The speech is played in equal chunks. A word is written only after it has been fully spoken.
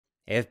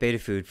AF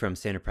Betafood from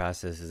Standard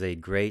Process is a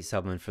great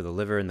supplement for the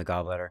liver and the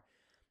gallbladder.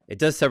 It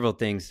does several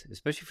things,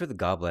 especially for the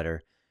gallbladder.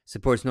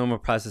 Supports normal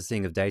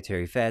processing of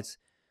dietary fats,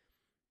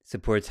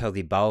 supports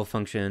healthy bowel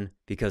function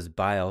because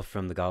bile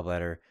from the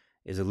gallbladder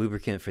is a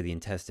lubricant for the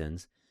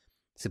intestines,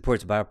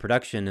 supports bile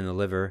production in the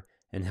liver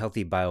and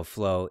healthy bile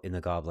flow in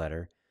the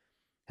gallbladder,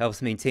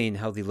 helps maintain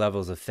healthy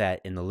levels of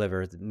fat in the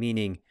liver,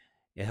 meaning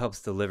it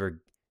helps the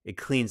liver, it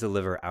cleans the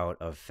liver out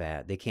of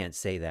fat. They can't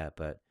say that,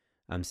 but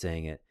I'm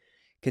saying it.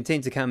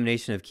 Contains a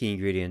combination of key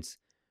ingredients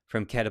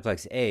from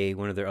Cataplex A,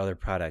 one of their other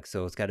products.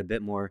 So it's got a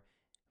bit more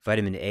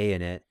vitamin A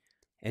in it.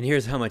 And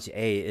here's how much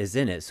A is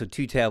in it. So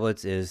 2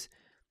 tablets is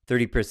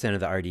 30% of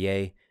the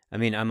RDA. I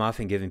mean, I'm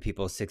often giving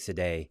people 6 a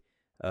day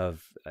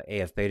of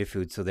AF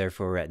Betafood, so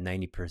therefore we're at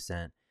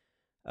 90%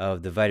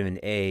 of the vitamin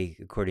A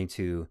according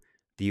to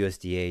the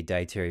USDA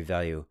dietary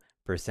value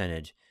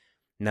percentage.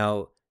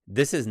 Now,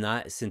 this is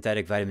not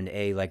synthetic vitamin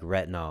A like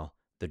retinol,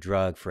 the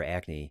drug for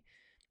acne.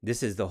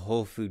 This is the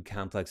whole food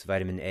complex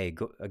vitamin A.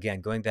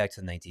 Again, going back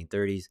to the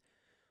 1930s,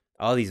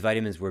 all these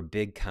vitamins were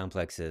big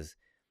complexes.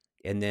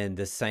 And then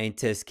the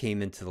scientists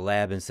came into the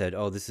lab and said,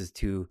 oh, this is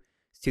too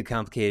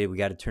complicated. We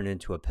got to turn it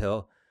into a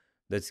pill.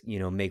 Let's,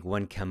 make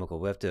one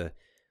chemical. We'll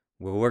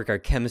work our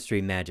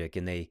chemistry magic.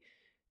 And they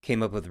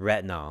came up with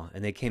retinol,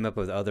 and they came up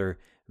with other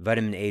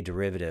vitamin A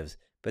derivatives.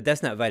 But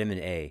that's not vitamin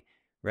A.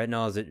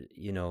 Retinol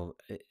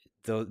is,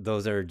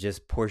 those are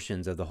just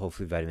portions of the whole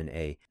food vitamin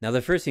A. Now,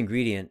 the first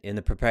ingredient in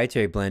the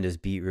proprietary blend is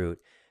beetroot,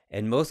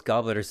 and most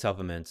gallbladder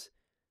supplements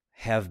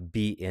have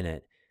beet in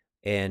it.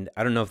 And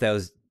I don't know if that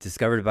was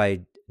discovered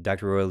by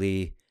Dr. Roy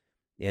Lee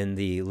in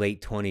the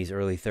late 20s,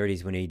 early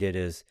 30s when he did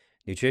his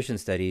nutrition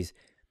studies,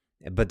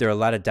 but there are a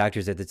lot of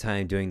doctors at the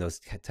time doing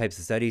those types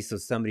of studies. So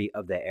somebody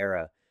of that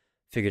era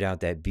figured out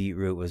that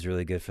beetroot was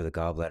really good for the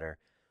gallbladder.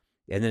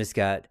 And then it's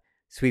got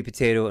sweet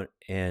potato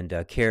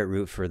and carrot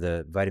root for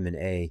the vitamin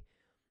A.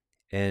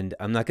 And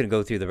I'm not going to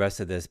go through the rest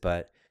of this,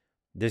 but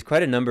there's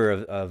quite a number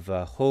of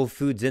whole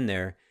foods in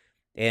there.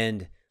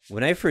 And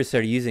when I first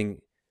started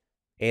using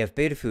AF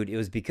Betafood, it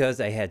was because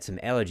I had some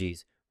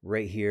allergies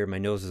right here. My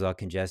nose was all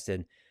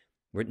congested.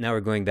 Now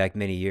we're going back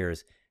many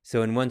years.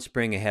 So in one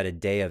spring, I had a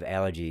day of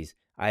allergies,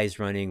 eyes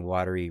running,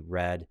 watery,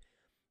 red.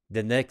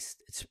 The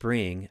next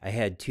spring, I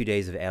had 2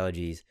 days of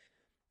allergies,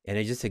 and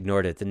I just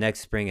ignored it. The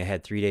next spring, I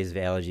had 3 days of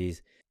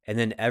allergies. And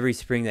then every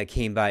spring that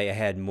came by, I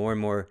had more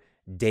and more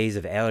days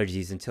of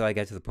allergies until I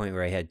got to the point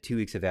where I had 2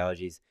 weeks of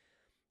allergies.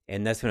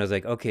 And that's when I was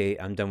like, okay,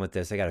 I'm done with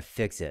this. I got to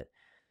fix it.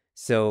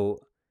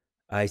 So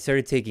I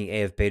started taking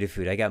AF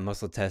Betafood. I got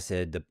muscle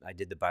tested. I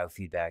did the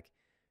biofeedback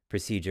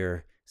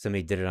procedure.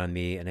 Somebody did it on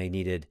me, and I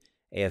needed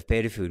AF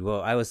Betafood.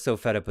 Well, I was so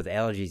fed up with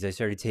allergies, I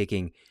started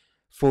taking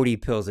 40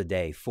 pills a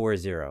day,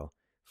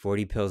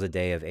 40 pills a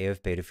day of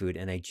AF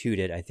Betafood, and I chewed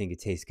it. I think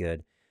it tastes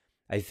good.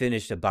 I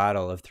finished a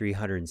bottle of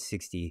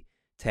 360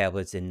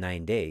 tablets in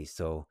 9 days.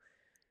 So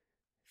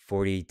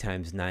 40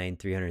 times 9,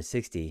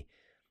 360.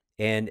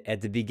 And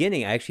at the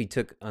beginning, I actually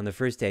on the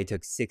first day, I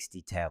took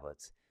 60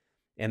 tablets.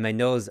 And my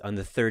nose on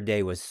the third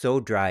day was so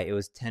dry, it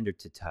was tender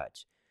to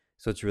touch.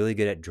 So it's really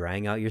good at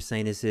drying out your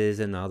sinuses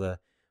and all the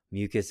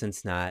mucus and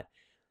snot.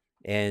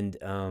 And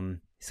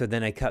so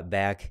then I cut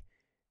back,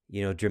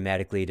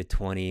 dramatically to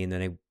 20, and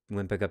then I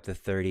went back up to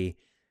 30.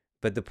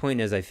 But the point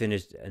is, I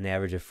finished an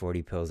average of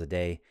 40 pills a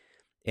day,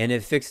 and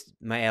it fixed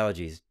my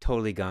allergies.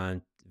 Totally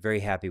gone. Very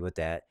happy with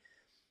that.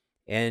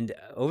 And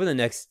over the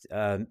next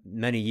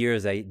many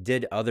years, I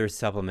did other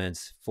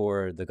supplements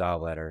for the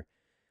gallbladder,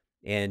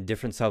 and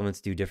different supplements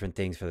do different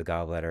things for the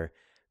gallbladder.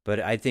 But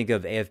I think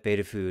of AF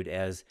Betafood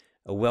as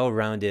a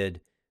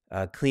well-rounded,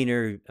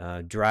 cleaner,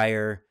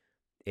 drier,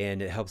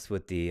 and it helps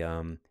with the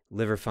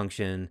liver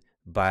function,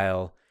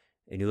 bile.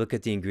 And you look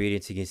at the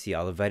ingredients, you can see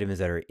all the vitamins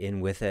that are in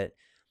with it,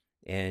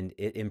 and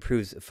it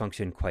improves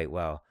function quite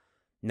well.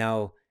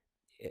 Now,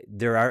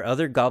 there are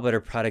other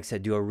gallbladder products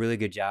that do a really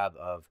good job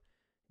of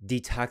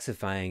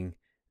detoxifying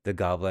the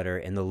gallbladder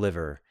and the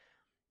liver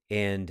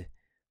and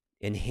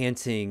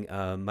enhancing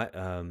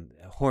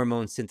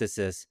hormone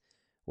synthesis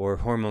or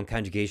hormone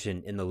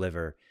conjugation in the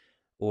liver,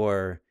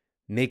 or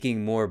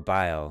making more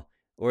bile,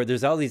 or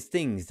there's all these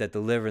things that the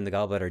liver and the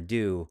gallbladder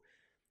do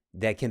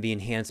that can be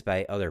enhanced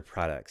by other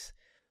products.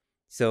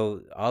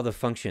 So all the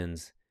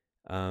functions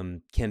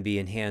can be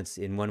enhanced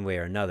in one way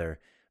or another.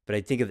 But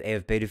I think of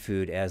AF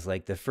Betafood as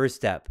like the first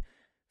step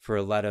for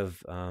a lot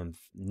of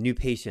new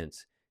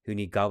patients who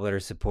need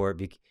gallbladder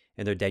support,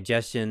 and their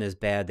digestion is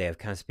bad. They have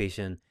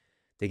constipation,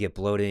 they get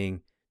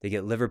bloating, they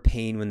get liver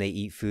pain when they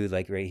eat food,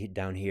 like right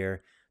down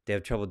here. They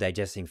have trouble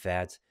digesting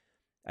fats.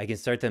 I can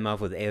start them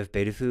off with AF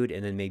Betafood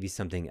and then maybe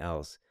something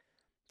else.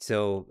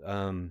 So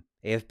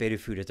AF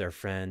Betafood is our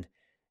friend,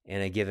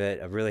 and I give it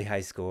a really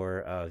high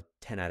score of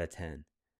 10 out of 10.